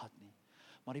 nie glad nie.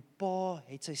 Maar die pa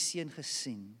het sy seun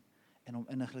gesien en hom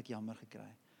inniglik jammer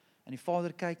gekry. En die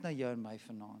Vader kyk na jou en my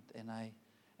vanaand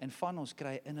en van ons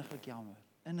kry inniglik jammer,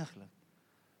 inniglik.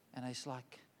 En hy's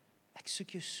like, ek soek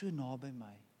jou so naby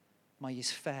my, maar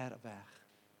jy's ver weg.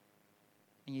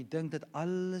 En jy dink dat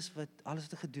alles wat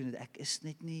ek gedoen het, ek is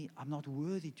net nie, I'm not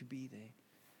worthy to be there.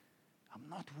 I'm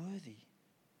not worthy.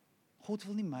 God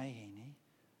wil nie my hê nie.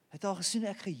 Hy het al gesien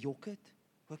hoe ek gejok het,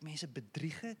 hoe ek mense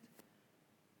bedrieg het,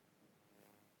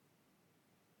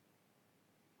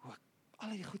 hoe ek al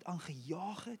die goed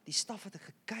aangejaag het, die staf wat ek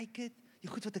gekyk het, die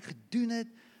goed wat ek gedoen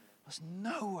het, was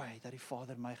no way dat die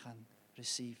Vader my gaan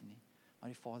receive nie. Maar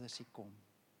die Vader sê, kom,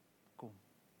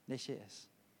 nes jy is.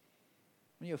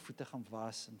 Moenie jou voete gaan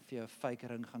was en vir jou 'n fake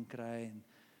ring gaan kry en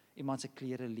iemand se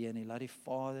klere leen nie. Laat die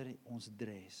Vader ons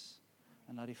dress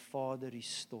en laat die Vader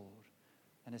restore.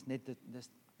 En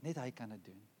net hy kan dit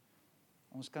doen.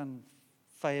 Ons kan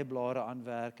vye blare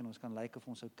aanwerk en ons kan lyk of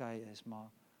ons okay is, maar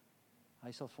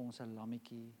hy sal vir ons 'n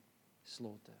lammetjie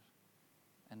slaughter.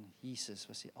 En Jesus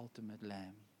was die ultimate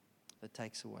lamb that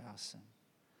takes away our sin.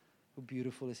 Hoe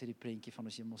beautiful is hierdie prentjie van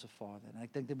ons hemelse Vader. En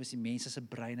ek dink dit moes die mense se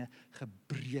breine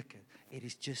gebreek het. It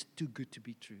is just too good to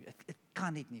be true. Dit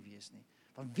kan net nie wees nie.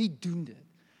 Want wie doen dit?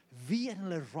 Wie in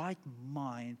hulle right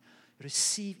mind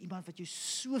receive iemand wat jou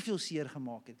soveel seer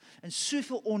gemaak het en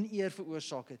soveel oneer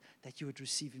veroorsaak het, that you would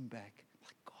receive him back.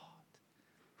 My God,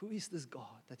 who is this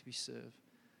God that we serve?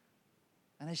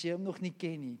 En as jy hom nog nie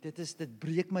ken nie, dit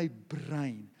breek my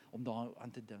brein om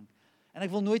daaraan te dink. En ek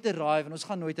wil nooit arrive, en ons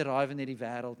gaan nooit arrive in hierdie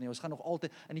wêreld nie, ons gaan nog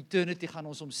altyd, in eternity gaan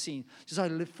ons hom sien, soos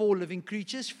hy four living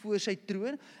creatures voor sy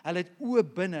troon, hulle het oë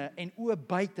binne en oë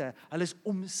buite, hulle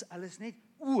is net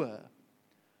oë.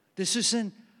 Dis soos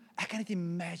ek kan net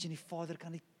imagine, die Vader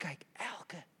kan net kyk,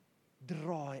 elke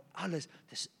draai, alles,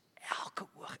 dis elke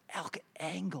oog, elke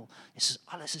angle,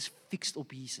 alles is fixed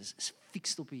op Jesus, is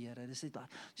fixed op die Here, dis net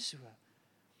so.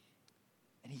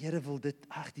 En die Here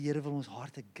wil ons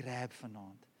harte grab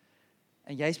vanaand.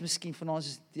 En jy's miskien vanaand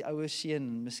soos die ouer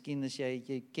seun, miskien as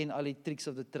jy ken al die tricks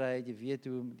of the trade, jy weet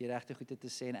hoe om die regte goede te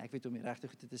sê, en ek weet hoe om die regte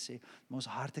goede te sê, maar ons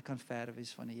harte kan ver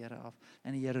wees van die Here af,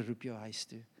 en die Here roep jou huis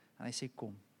toe, en hy sê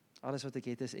kom, alles wat ek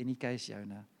het is uniek is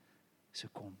joune, so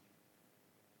kom.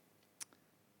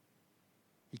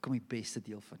 Hier kom die beste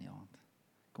deel van die aand.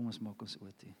 Kom ons maak ons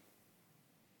oë toe.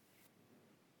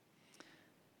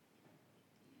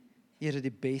 Here,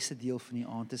 die beste deel van die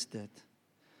aand is dit,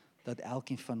 dat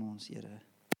elkeen van ons, Here,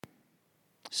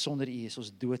 sonder U is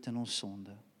ons dood in ons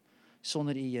sonde.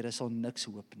 Sonder U, Here, sal niks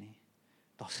hoop nie.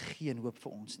 Daar's geen hoop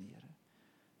vir ons nie, Here.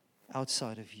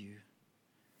 Outside of You.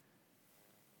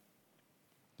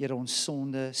 Here, ons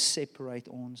sonde separate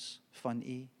ons van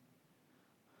U.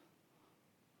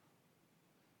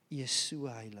 U is so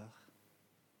heilig.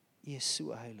 U is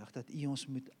so heilig, dat U ons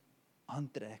moet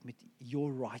aantrek met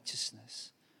Your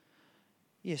righteousness.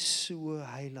 U is so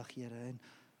heilig, Here,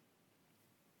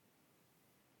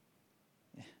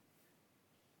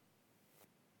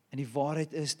 en die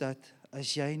waarheid is dat,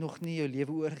 as jy nog nie jou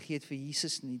lewe oorgegee het vir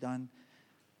Jesus nie, dan,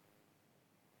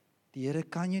 die Here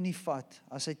kan jou nie vat,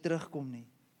 as hy terugkom nie,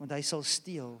 want hy sal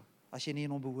steel, as jy nie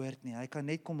in hom behoort nie, hy kan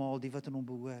net kom haal die wat in hom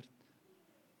behoort.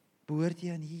 Behoort jy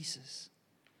aan Jesus?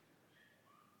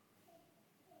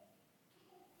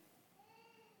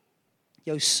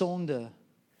 Jou sonde,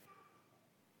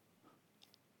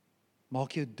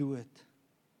 maak jou dood.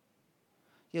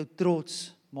 Jou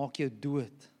trots, maak jou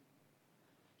dood.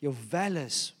 Jou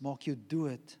welis maak jou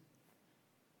dood.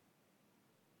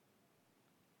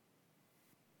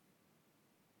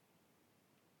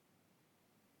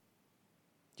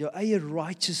 Jou eie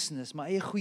righteousness, my eie goeie